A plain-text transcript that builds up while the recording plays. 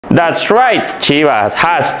That's right, Chivas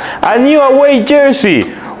has a new away jersey,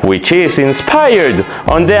 which is inspired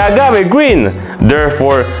on the agave green.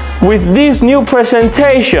 Therefore, with this new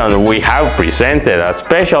presentation, we have presented a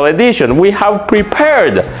special edition. We have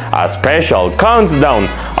prepared a special countdown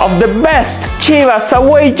of the best Chivas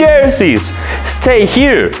away jerseys. Stay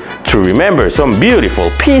here to remember some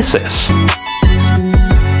beautiful pieces.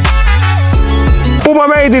 Puma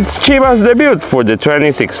made its Chivas debut for the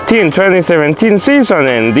 2016-2017 season,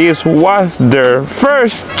 and this was their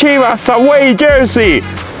first Chivas away jersey.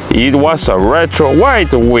 It was a retro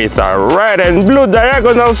white with a red and blue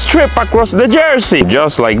diagonal strip across the jersey.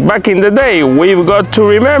 Just like back in the day, we've got to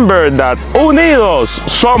remember that unidos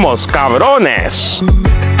somos cabrones.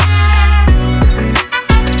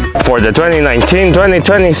 For the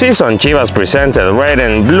 2019-2020 season, Chivas presented red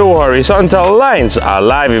and blue horizontal lines. A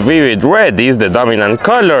live vivid red is the dominant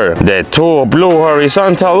color. The two blue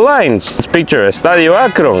horizontal lines picture Estadio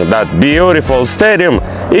Akron, that beautiful stadium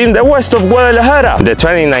in the west of Guadalajara. The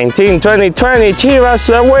 2019-2020 Chivas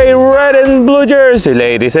away red and blue jersey,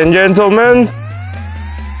 ladies and gentlemen.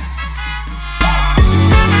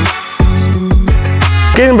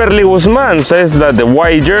 Kimberly Guzman says that the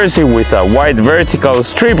white jersey with a white vertical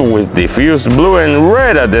strip with diffused blue and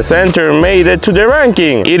red at the center made it to the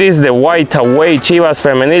ranking. It is the white away Chivas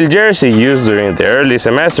Femenil jersey used during the early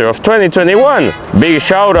semester of 2021. Big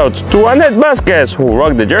shout out to Annette Vasquez, who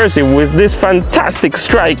rocked the jersey with this fantastic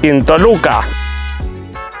strike in Toluca.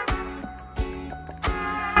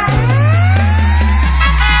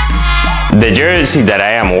 The jersey that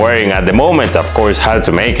I am wearing at the moment, of course, had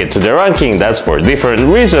to make it to the ranking. That's for different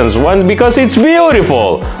reasons. One, because it's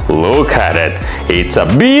beautiful. Look at it. It's a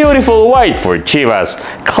beautiful white for Chivas.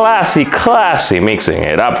 Classy, mixing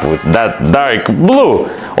it up with that dark blue.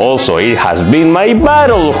 Also, it has been my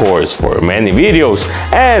battle horse for many videos.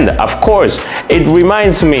 And, of course, it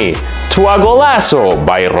reminds me to a golazo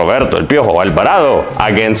by Roberto El Piojo Alvarado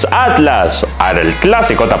against Atlas at el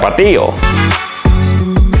Clásico Tapatío.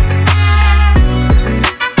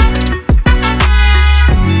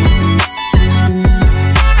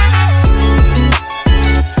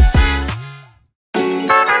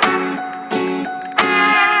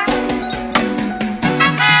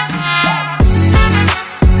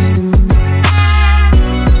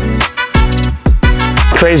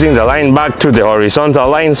 Tracing the line back to the horizontal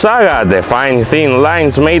line saga, the fine thin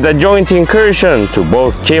lines made a joint incursion to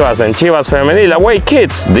both Chivas and Chivas Femenil away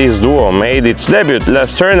kits. This duo made its debut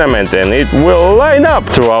last tournament, and it will line up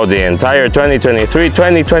throughout the entire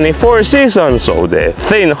 2023-2024 season, so the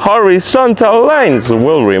thin horizontal lines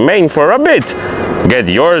will remain for a bit. Get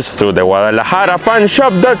yours through the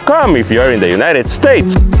GuadalajaraFanshop.com if you are in the United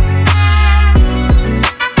States.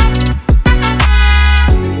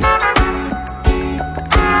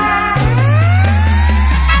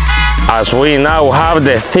 As we now have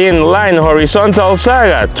the thin line horizontal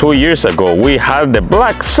saga, 2 years ago we had the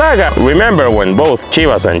black saga. Remember when both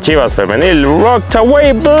Chivas and Chivas Femenil rocked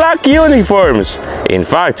away black uniforms? In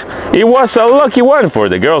fact, it was a lucky one for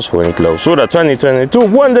the girls who in Clausura 2022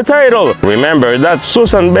 won the title. Remember that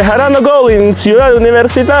Susan Bejarano goal in Ciudad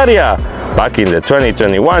Universitaria? Back in the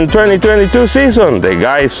 2021-2022 season, the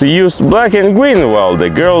guys used black and green while the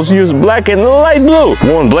girls used black and light blue.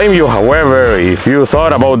 Won't blame you, however, if you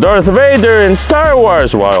thought about Darth Vader and Star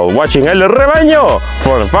Wars while watching El Rebaño.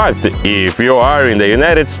 Fun fact, if you are in the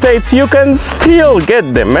United States, you can still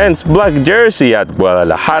get the men's black jersey at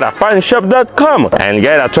GuadalajaraFanshop.com and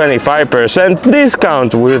get a 25%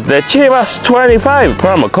 discount with the Chivas25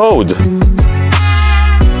 promo code.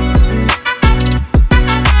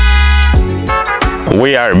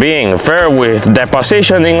 We are being fair with the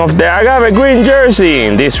positioning of the agave green jersey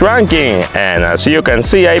in this ranking, and as you can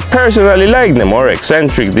see, I personally like the more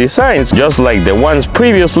eccentric designs, just like the ones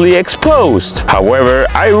previously exposed. However,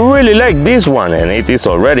 I really like this one, and it is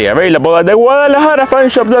already available at the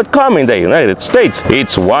GuadalajaraFanshop.com in the United States.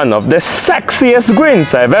 It's one of the sexiest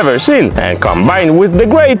greens I've ever seen, and combined with the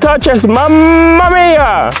gray touches, mamma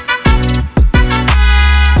mia!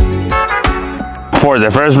 For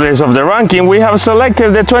the first place of the ranking, we have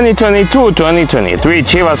selected the 2022-2023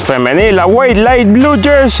 Chivas Femenil away light blue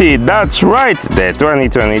jersey. That's right, the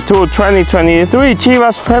 2022-2023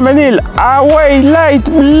 Chivas Femenil away light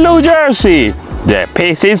blue jersey. The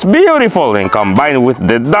piece is beautiful, and combined with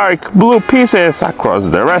the dark blue pieces across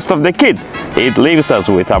the rest of the kit, it leaves us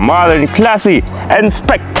with a modern, classy, and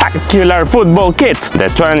spectacular football kit. The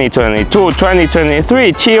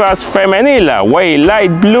 2022-2023 Chivas Femenil away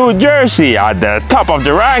light blue jersey at the top of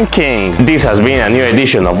the ranking. This has been a new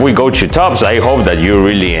edition of We Go to Tops. I hope that you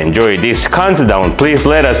really enjoyed this countdown. Please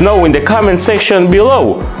let us know in the comment section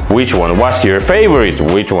below which one was your favorite,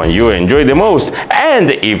 which one you enjoyed the most, and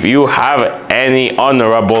if you have any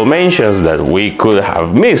honorable mentions that we could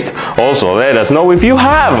have missed. Also, let us know if you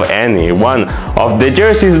have any one of the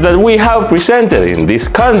jerseys that we have presented in this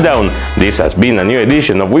countdown. This has been a new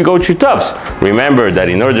edition of We Go to Tops. Remember that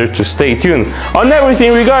in order to stay tuned on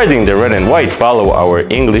everything regarding the red and white, follow our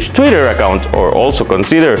English Twitter account, or also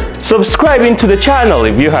consider subscribing to the channel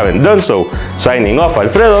if you haven't done so. Signing off,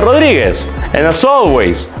 Alfredo Rodriguez, and as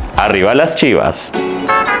always, arriba las Chivas.